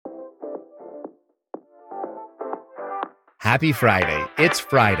Happy Friday. It's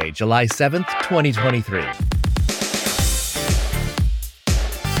Friday, July 7th, 2023.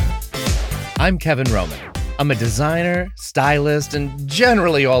 I'm Kevin Roman. I'm a designer, stylist, and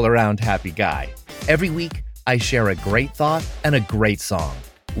generally all-around happy guy. Every week, I share a great thought and a great song.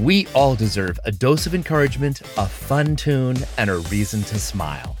 We all deserve a dose of encouragement, a fun tune, and a reason to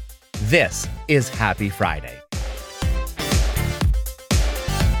smile. This is Happy Friday.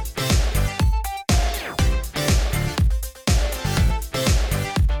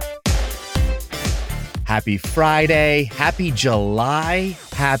 Happy Friday, happy July,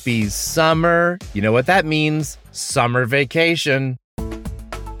 happy summer. You know what that means? Summer vacation.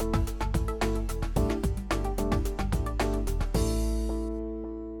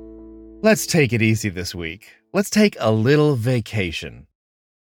 Let's take it easy this week. Let's take a little vacation.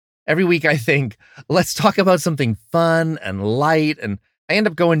 Every week I think, let's talk about something fun and light, and I end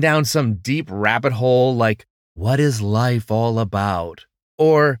up going down some deep rabbit hole like, what is life all about?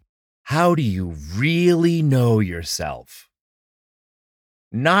 Or, how do you really know yourself?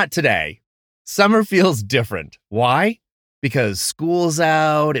 Not today. Summer feels different. Why? Because school's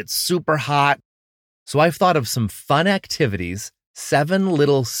out, it's super hot. So I've thought of some fun activities, 7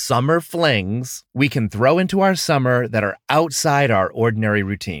 little summer flings we can throw into our summer that are outside our ordinary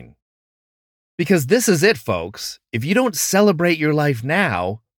routine. Because this is it, folks. If you don't celebrate your life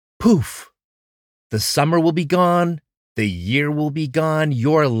now, poof, the summer will be gone. The year will be gone.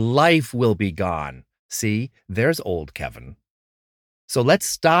 Your life will be gone. See, there's old Kevin. So let's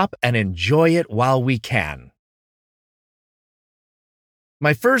stop and enjoy it while we can.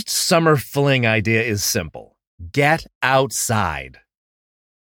 My first summer fling idea is simple. Get outside.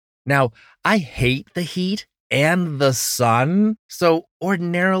 Now, I hate the heat and the sun, so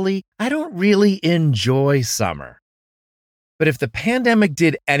ordinarily, I don't really enjoy summer. But if the pandemic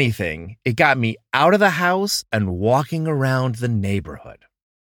did anything, it got me out of the house and walking around the neighborhood.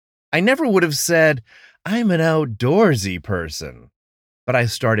 I never would have said, I'm an outdoorsy person, but I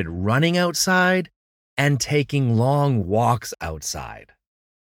started running outside and taking long walks outside.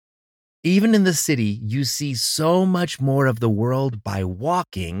 Even in the city, you see so much more of the world by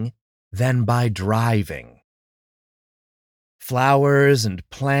walking than by driving. Flowers and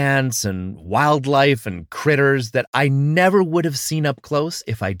plants and wildlife and critters that I never would have seen up close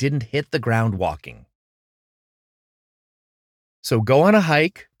if I didn't hit the ground walking. So go on a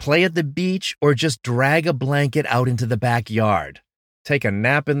hike, play at the beach, or just drag a blanket out into the backyard. Take a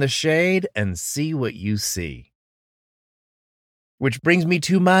nap in the shade and see what you see. Which brings me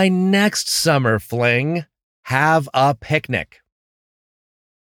to my next summer fling. Have a picnic.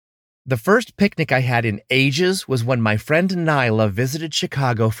 The first picnic I had in ages was when my friend Nyla visited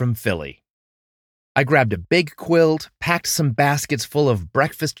Chicago from Philly. I grabbed a big quilt, packed some baskets full of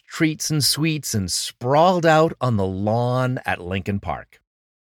breakfast treats and sweets, and sprawled out on the lawn at Lincoln Park.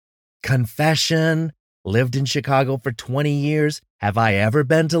 Confession, lived in Chicago for 20 years. Have I ever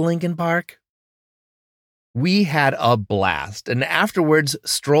been to Lincoln Park? We had a blast, and afterwards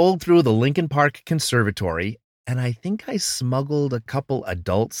strolled through the Lincoln Park Conservatory, and I think I smuggled a couple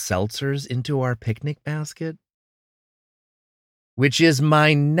adult seltzers into our picnic basket. Which is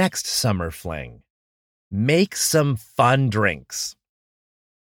my next summer fling. Make some fun drinks.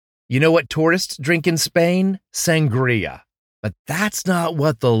 You know what tourists drink in Spain? Sangria. But that's not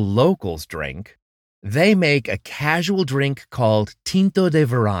what the locals drink. They make a casual drink called Tinto de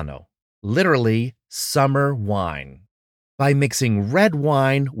Verano, literally summer wine, by mixing red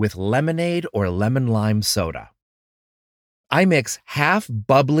wine with lemonade or lemon-lime soda. I mix half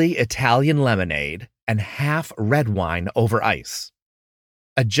bubbly Italian lemonade and half red wine over ice.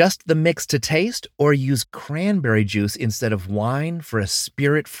 Adjust the mix to taste or use cranberry juice instead of wine for a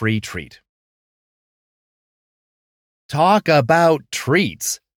spirit-free treat. Talk about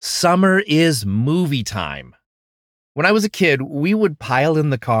treats. Summer is movie time. When I was a kid, we would pile in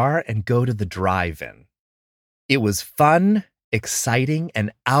the car and go to the drive-in. It was fun, exciting,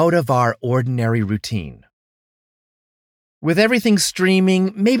 and out of our ordinary routine. With everything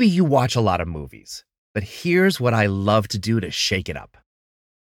streaming, maybe you watch a lot of movies. But here's what I love to do to shake it up.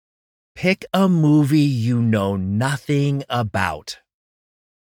 Pick a movie you know nothing about.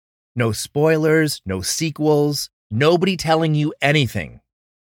 No spoilers, no sequels, nobody telling you anything.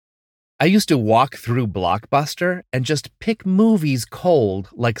 I used to walk through Blockbuster and just pick movies cold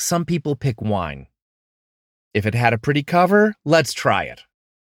like some people pick wine. If it had a pretty cover, let's try it.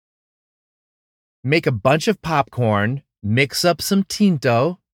 Make a bunch of popcorn, mix up some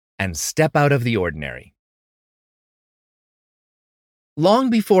Tinto, and step out of the ordinary. Long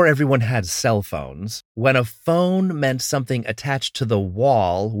before everyone had cell phones, when a phone meant something attached to the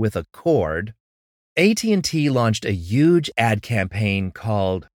wall with a cord, AT&T launched a huge ad campaign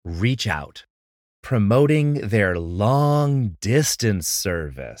called Reach Out, promoting their long-distance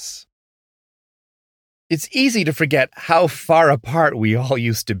service. It's easy to forget how far apart we all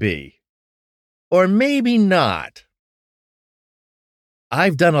used to be. Or maybe not.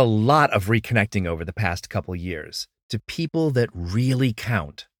 I've done a lot of reconnecting over the past couple years to people that really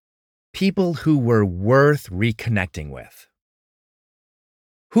count. People who were worth reconnecting with.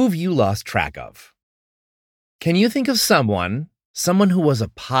 Who've you lost track of? Can you think of someone who was a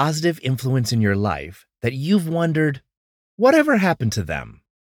positive influence in your life that you've wondered, whatever happened to them?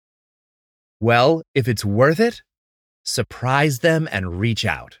 Well, if it's worth it, surprise them and reach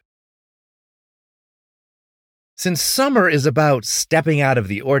out. Since summer is about stepping out of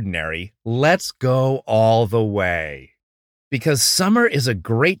the ordinary, let's go all the way. Because summer is a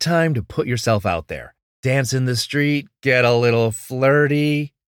great time to put yourself out there. Dance in the street, get a little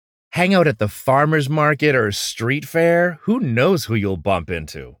flirty, hang out at the farmer's market or street fair. Who knows who you'll bump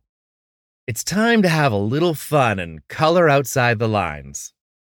into? It's time to have a little fun and color outside the lines.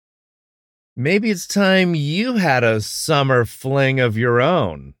 Maybe it's time you had a summer fling of your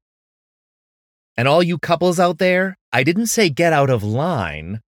own. And all you couples out there, I didn't say get out of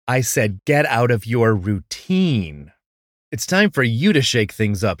line. I said get out of your routine. It's time for you to shake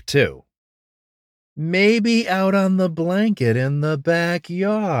things up, too. Maybe out on the blanket in the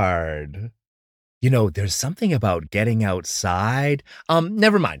backyard. You know, there's something about getting outside.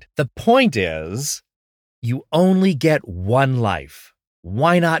 Never mind. The point is, you only get one life.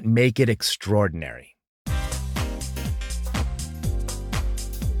 Why not make it extraordinary?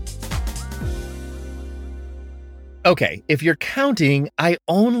 Okay, if you're counting, I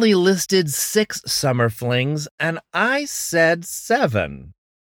only listed 6 summer flings, and I said 7.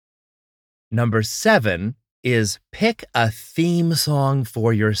 Number 7 is pick a theme song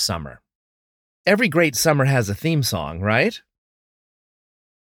for your summer. Every great summer has a theme song, right?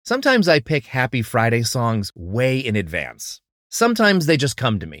 Sometimes I pick Happy Friday songs way in advance. Sometimes they just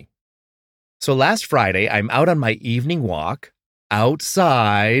come to me. So last Friday, I'm out on my evening walk,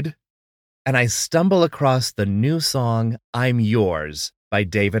 outside, and I stumble across the new song, I'm Yours, by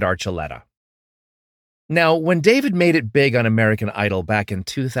David Archuleta. Now, when David made it big on American Idol back in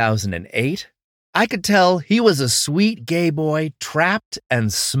 2008, I could tell he was a sweet gay boy trapped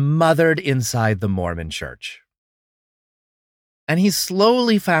and smothered inside the Mormon church. And he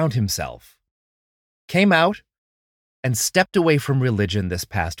slowly found himself, came out, and stepped away from religion this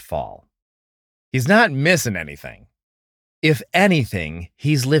past fall. He's not missing anything. If anything,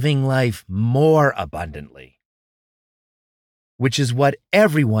 he's living life more abundantly. Which is what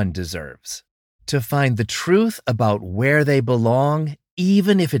everyone deserves, to find the truth about where they belong,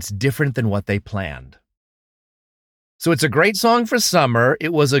 even if it's different than what they planned. So it's a great song for summer.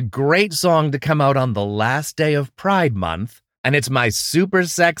 It was a great song to come out on the last day of Pride Month, and it's my super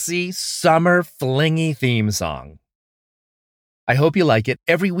sexy, summer flingy theme song. I hope you like it.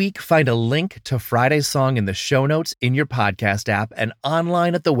 Every week, find a link to Friday's song in the show notes in your podcast app and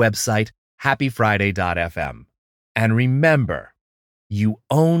online at the website happyfriday.fm. And remember, you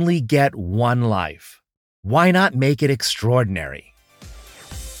only get one life. Why not make it extraordinary?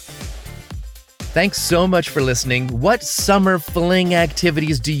 Thanks so much for listening. What summer fling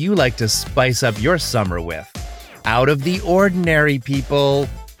activities do you like to spice up your summer with? Out of the ordinary, people.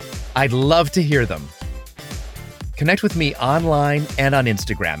 I'd love to hear them. Connect with me online and on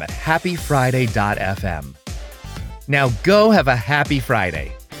Instagram at happyfriday.fm. Now go have a happy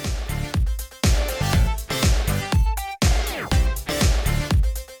Friday.